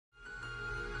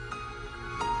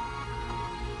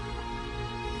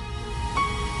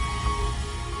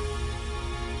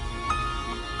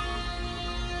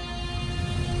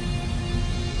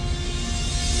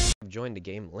joined the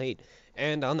game late,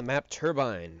 and on the map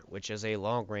Turbine, which is a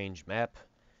long-range map,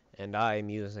 and I'm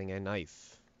using a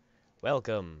knife.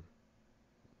 Welcome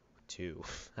to...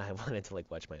 I wanted to,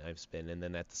 watch my knife spin, and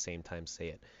then at the same time say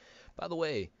it. By the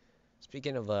way,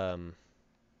 speaking of,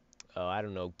 I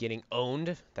don't know, getting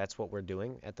owned, that's what we're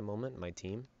doing at the moment, my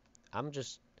team. I'm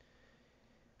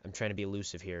trying to be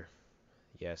elusive here.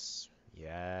 Yes,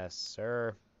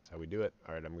 sir. How we do it.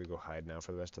 Alright, I'm gonna go hide now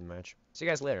for the rest of the match. See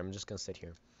you guys later. I'm just gonna sit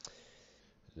here.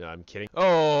 No, I'm kidding.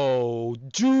 Oh,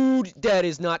 dude! That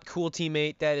is not cool,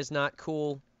 teammate. That is not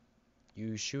cool.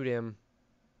 You shoot him.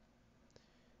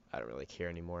 I don't really care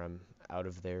anymore. I'm out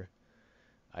of there.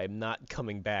 I'm not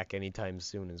coming back anytime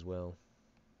soon as well.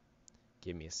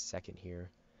 Give me a second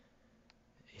here.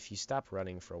 If you stop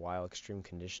running for a while, extreme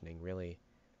conditioning really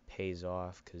pays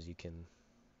off because you can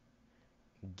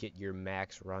get your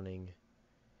max running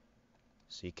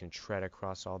so you can tread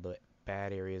across all the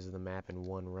bad areas of the map in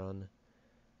one run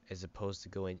as opposed to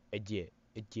going idiot.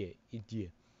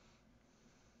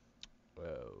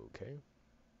 Okay.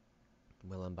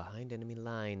 Well, I'm behind enemy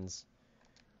lines.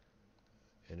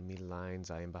 Enemy lines,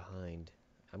 I am behind.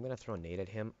 I'm gonna throw a nade at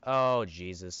him. Oh,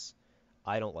 Jesus.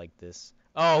 I don't like this.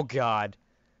 Oh, God.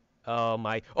 Oh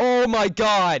my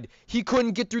God! He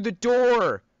couldn't get through the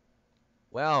door!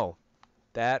 Well,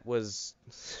 that was...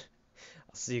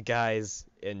 I'll see you guys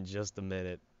in just a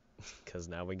minute. Because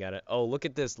now we gotta... Oh, look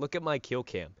at this. Look at my kill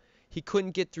cam. He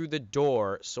couldn't get through the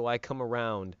door, so I come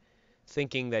around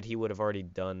thinking that he would have already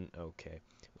done... Okay.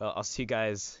 Well, I'll see you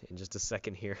guys in just a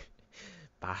second here.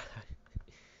 Bye.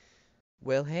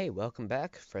 Well, hey, welcome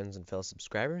back, friends and fellow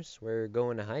subscribers. We're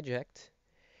going to Hijacked.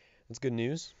 That's good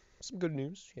news. Some good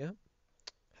news, yeah.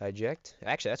 Hijacked.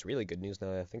 Actually, that's really good news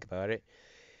now that I think about it.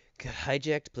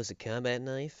 Hijacked plus a combat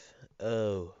knife.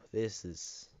 Oh, this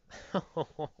is...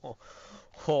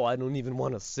 Oh, I don't even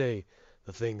want to say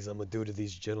the things I'm gonna do to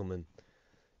these gentlemen.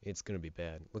 It's gonna be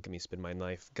bad. Look at me spin my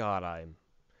knife. God,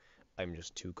 I'm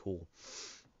just too cool.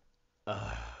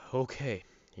 Okay,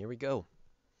 here we go.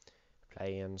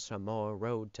 Playing some more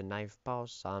Road to Knife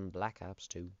Boss on Black Ops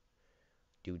 2.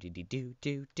 Do.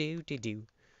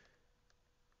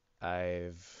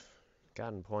 I've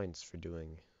gotten points for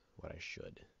doing what I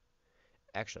should.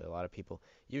 Actually, a lot of people...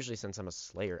 Usually since I'm a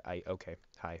Slayer, Okay,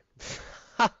 hi.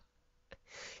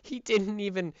 He didn't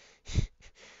even...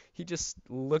 He just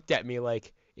looked at me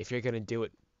like, if you're gonna do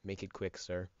it, make it quick,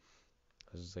 sir. I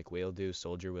was just like, will do,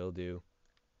 soldier will do.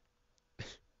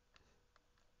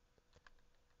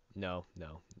 No.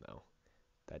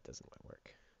 That doesn't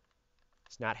work.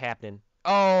 It's not happening.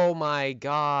 Oh my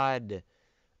God!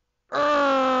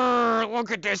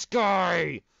 Look at this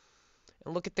guy!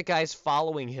 And look at the guys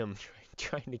following him,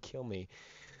 trying to kill me.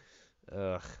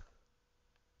 Ugh.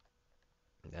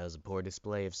 That was a poor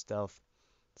display of stealth.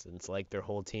 Since their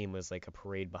whole team was like a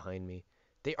parade behind me.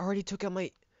 They already took out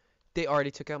my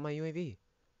UAV.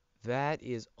 That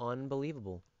is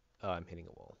unbelievable. Oh, I'm hitting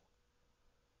a wall.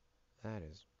 That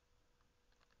is.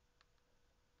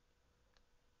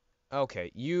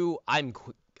 Okay, I'm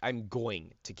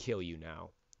going to kill you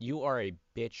now. You are a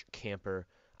bitch camper.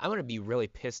 I'm gonna be really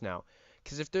pissed now.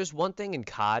 Because if there's one thing in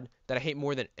COD that I hate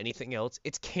more than anything else,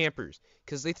 it's campers.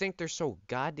 Because they think they're so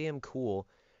goddamn cool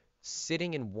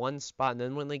sitting in one spot, and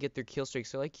then when they get their kill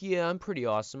streaks, they're like, yeah, I'm pretty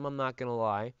awesome, I'm not gonna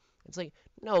lie. It's like,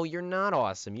 no, you're not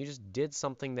awesome. You just did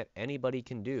something that anybody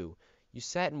can do. You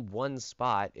sat in one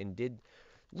spot and did...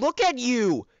 Look at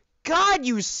you! God,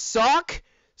 you suck!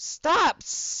 Stop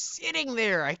sitting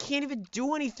there! I can't even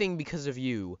do anything because of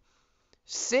you.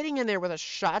 Sitting in there with a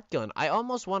shotgun. I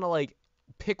almost want to,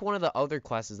 pick one of the other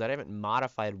classes that I haven't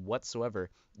modified whatsoever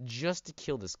just to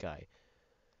kill this guy.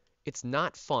 It's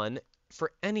not fun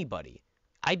for anybody.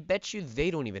 I bet you they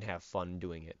don't even have fun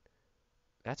doing it.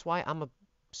 That's why I'm a...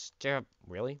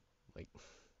 Really?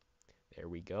 There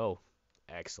we go.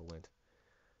 Excellent.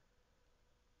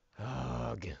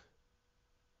 Ugh.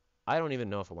 I don't even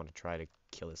know if I want to try to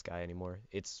kill this guy anymore.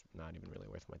 It's not even really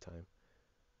worth my time.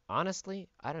 Honestly,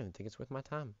 I don't even think it's worth my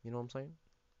time. You know what I'm saying?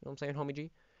 You know what I'm saying, homie G?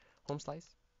 Home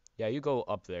slice? Yeah, you go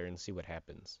up there and see what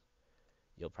happens.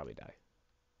 You'll probably die.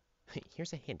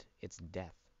 Here's a hint. It's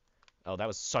death. Oh, that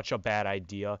was such a bad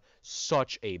idea.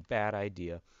 Such a bad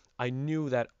idea. I knew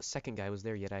that second guy was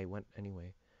there, yet I went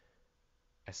anyway.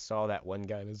 I saw that one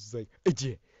guy and I was just like,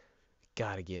 yeah,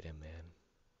 gotta get him,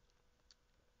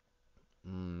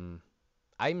 man.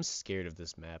 I'm scared of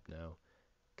this map now.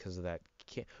 Because of that...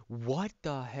 What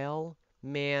the hell?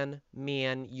 Man,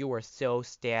 you are so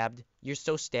stabbed. You're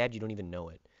so stabbed you don't even know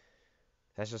it.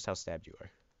 That's just how stabbed you are.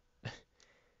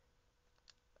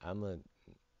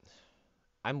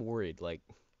 I'm worried,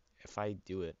 if I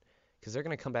do it. Because they're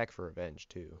going to come back for revenge,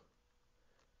 too.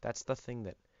 That's the thing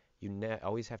that you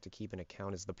always have to keep in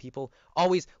account is the people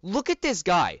always look at this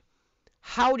guy.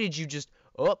 How did you just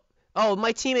oh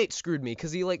my teammate screwed me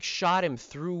because he like shot him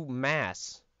through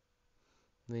mass.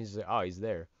 And he's like, oh, he's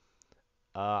there.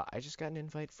 I just got an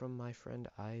invite from my friend.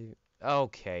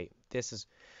 Okay,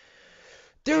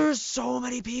 there's so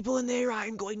many people in there.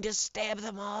 I'm going to stab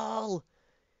them all.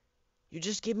 You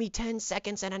just give me 10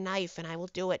 seconds and a knife and I will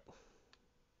do it.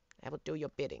 I will do your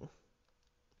bidding.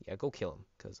 Yeah, go kill him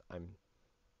because I'm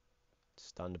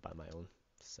stunned by my own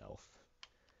self.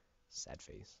 Sad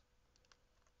face.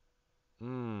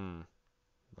 Well,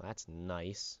 that's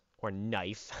nice. Or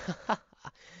knife.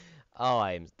 Oh,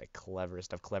 I'm the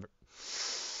cleverest of clever.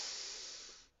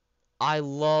 I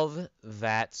love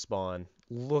that spawn.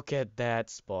 Look at that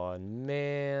spawn.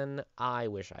 Man, I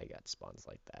wish I got spawns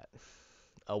like that.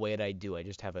 Oh, wait, I do. I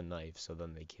just have a knife, so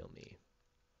then they kill me.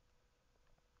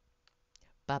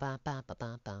 Ba ba ba ba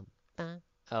ba ba ba.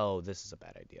 Oh, this is a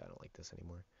bad idea. I don't like this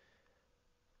anymore.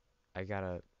 I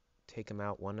gotta take them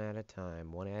out one at a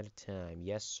time. One at a time.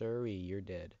 Yes, sirree, you're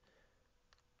dead.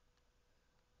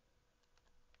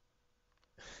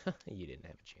 You didn't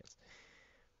have a chance.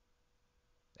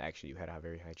 Actually, you had a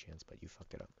very high chance, but you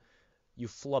fucked it up. You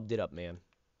flubbed it up, man.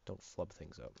 Don't flub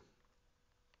things up.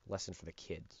 Lesson for the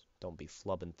kids. Don't be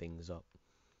flubbing things up.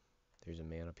 There's a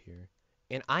man up here.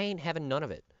 And I ain't having none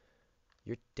of it.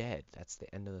 You're dead. That's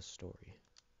the end of the story.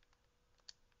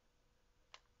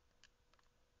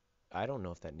 I don't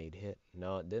know if that nade hit.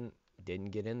 No, it didn't.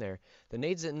 Didn't get in there. The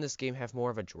nades in this game have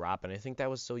more of a drop, and I think that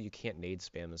was so you can't nade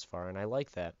spam as far, and I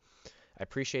like that. I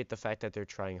appreciate the fact that they're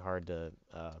trying hard to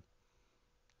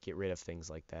get rid of things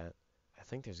like that. I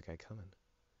think there's a guy coming.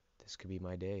 This could be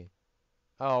my day.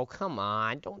 Oh, come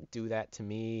on. Don't do that to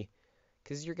me.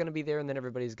 Because you're going to be there, and then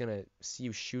everybody's going to see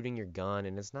you shooting your gun,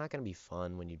 and it's not going to be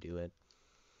fun when you do it.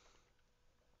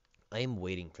 I am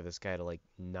waiting for this guy to, like,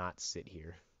 not sit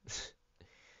here.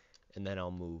 And then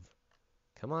I'll move.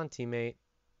 Come on, teammate.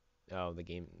 Oh,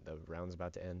 the round's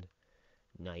about to end.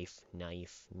 Knife,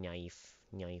 knife, knife,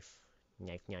 knife,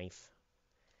 knife, knife.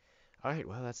 Alright,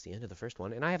 well, that's the end of the first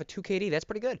one. And I have a 2 KD. That's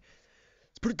pretty good.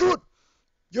 It's pretty good!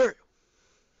 Yeah!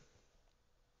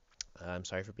 I'm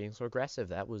sorry for being so aggressive.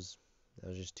 That was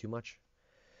just too much.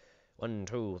 1,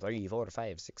 2, 3, 4,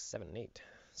 5, 6, 7, 8.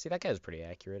 See, that guy was pretty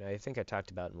accurate. I think I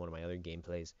talked about in one of my other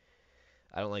gameplays.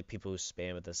 I don't like people who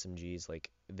spam with SMGs. Like,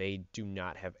 they do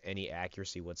not have any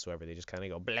accuracy whatsoever. They just kind of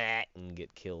go blah and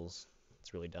get kills.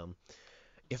 It's really dumb.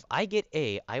 If I get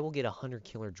A, I will get a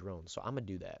 100-killer drone. So I'm going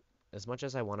to do that. As much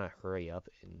as I want to hurry up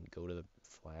and go to the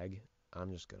flag,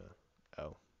 I'm just going to...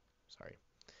 Oh, sorry.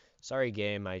 Sorry,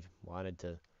 game. I wanted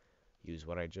to use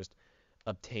what I just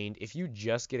obtained. If you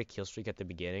just get a kill streak at the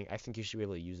beginning, I think you should be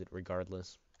able to use it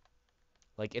regardless.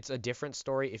 Like, it's a different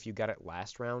story if you got it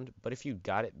last round, but if you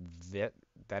got it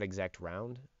that exact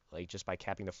round, like just by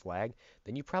capping the flag,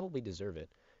 then you probably deserve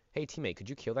it. Hey, teammate, could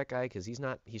you kill that guy? Because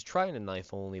he's trying a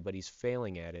knife only, but he's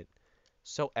failing at it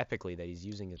so epically that he's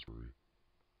using his...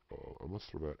 I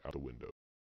must throw that out the window.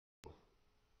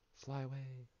 Fly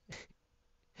away.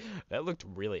 That looked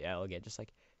really elegant, just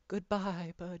like,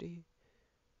 goodbye, buddy.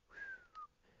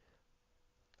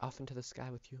 Off into the sky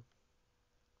with you.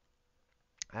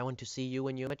 I want to see you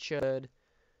when you're matured.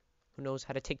 Who knows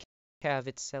how to take care of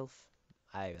itself?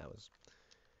 I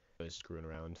was screwing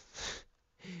around.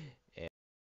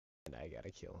 And I got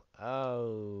a kill.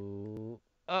 Oh.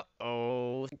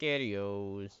 Uh-oh.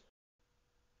 Spaghettios.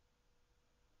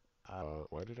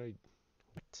 Why did I...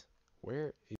 What?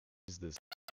 Where is this?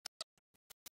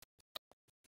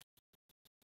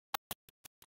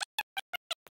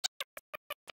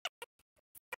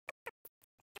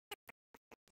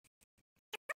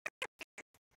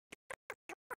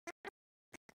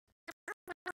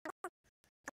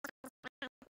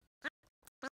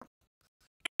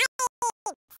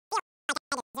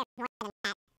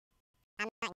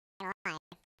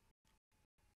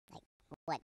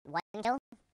 One kill,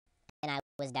 and I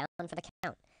was down for the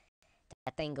count.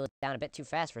 That thing goes down a bit too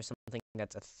fast for something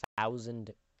That's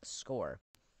 1,000 score.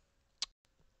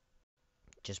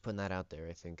 Just putting that out there,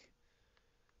 I think.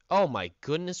 Oh my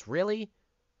goodness, really?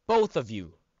 Both of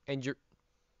you. And you're...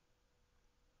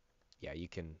 Yeah, you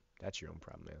can... That's your own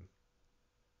problem, man.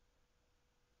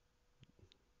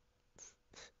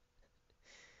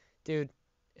 Dude,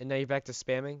 and now you're back to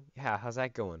spamming? Yeah, how's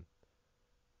that going?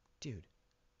 Dude,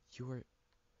 you were...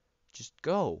 Just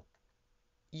go.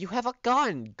 You have a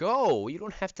gun. Go. You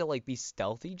don't have to, like, be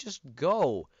stealthy. Just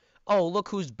go. Oh, look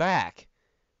who's back.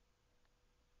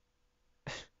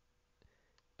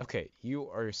 Okay, you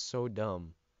are so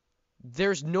dumb.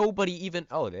 There's nobody even...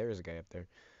 Oh, there's a guy up there.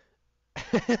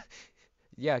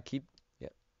 Yeah, keep... Yeah.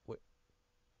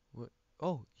 What?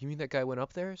 Oh, you mean that guy went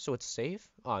up there, so it's safe?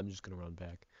 Oh, I'm just gonna run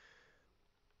back.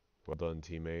 Well done,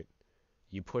 teammate.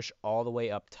 You push all the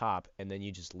way up top, and then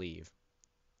you just leave.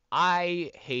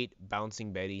 I hate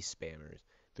bouncing Betty spammers.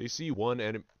 They see one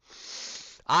enemy.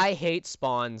 I hate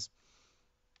spawns.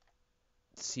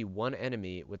 See one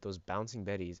enemy with those bouncing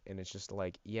Betties, and it's just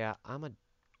like, yeah, I'm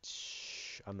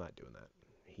not doing that.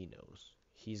 He knows.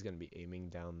 He's gonna be aiming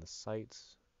down the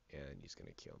sights, and he's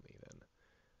gonna kill me then.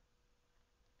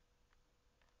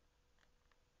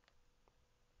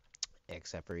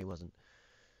 Except for he wasn't.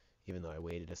 Even though I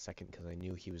waited a second because I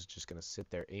knew he was just gonna sit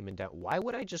there aiming down. Why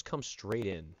would I just come straight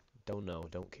in? Don't know.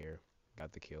 Don't care.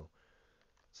 Got the kill.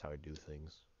 That's how I do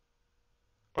things.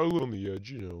 I live on the edge,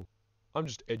 you know. I'm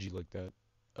just edgy like that.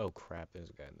 Oh crap, there's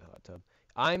a guy in the hot tub.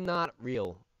 I'm not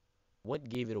real. What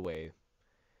gave it away?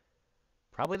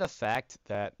 Probably the fact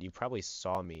that you probably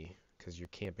saw me because you're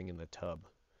camping in the tub.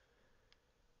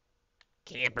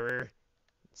 Camper,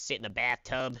 sit in the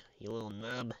bathtub, you little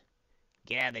nub.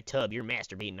 Get out of the tub, you're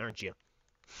masturbating, aren't you?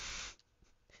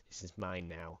 This is mine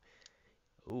now.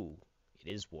 Ooh, it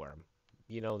is warm.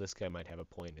 You know, this guy might have a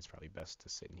point. It's probably best to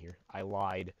sit in here. I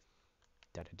lied.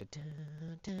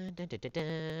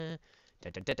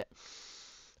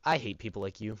 I hate people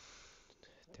like you.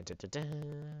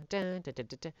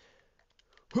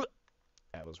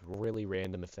 That was really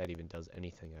random. If that even does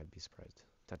anything, I'd be surprised.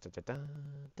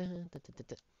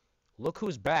 Look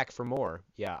who's back for more.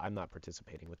 Yeah, I'm not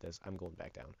participating with this. I'm going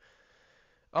back down.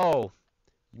 Oh,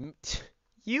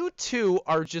 you two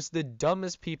are just the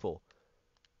dumbest people.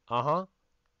 Uh-huh.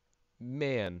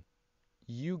 Man,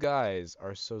 you guys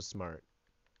are so smart.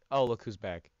 Oh, look who's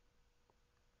back.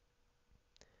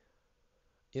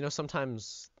 You know,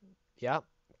 sometimes, yeah,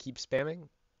 keep spamming.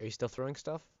 Are you still throwing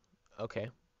stuff? Okay.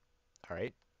 All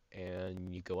right.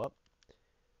 And you go up.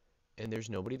 And there's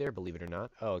nobody there, believe it or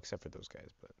not. Oh, except for those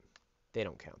guys, but they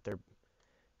don't count.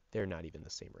 They're not even the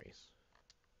same race.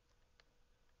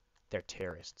 They're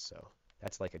terrorists, so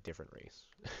that's like a different race.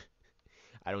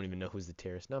 I don't even know who's the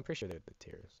terrorist. No, I'm pretty sure they're the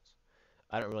terrorists.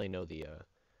 I don't really know the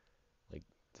like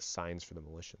the signs for the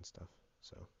militia and stuff.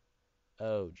 So,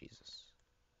 oh Jesus,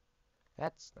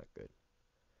 that's not good.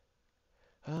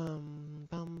 Bum,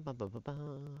 bum, bum, bum,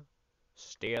 bum.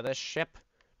 Steer the ship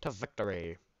to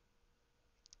victory.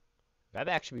 That'd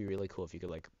actually be really cool if you could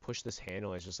like push this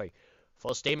handle and it's just like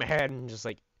full steam ahead and just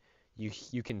like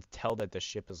you can tell that the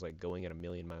ship is like going at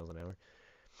 1,000,000 miles an hour.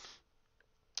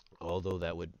 Although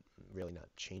that would really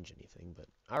not change anything, but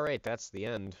all right, that's the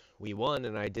end. We won,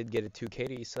 and I did get a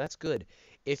 2KD, so that's good.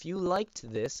 If you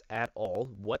liked this at all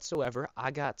whatsoever,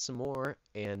 I got some more,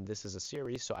 and this is a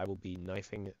series, so I will be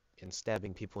knifing and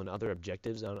stabbing people in other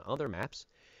objectives on other maps.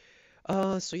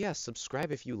 So yeah,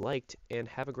 subscribe if you liked, and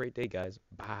have a great day, guys.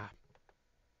 Bye.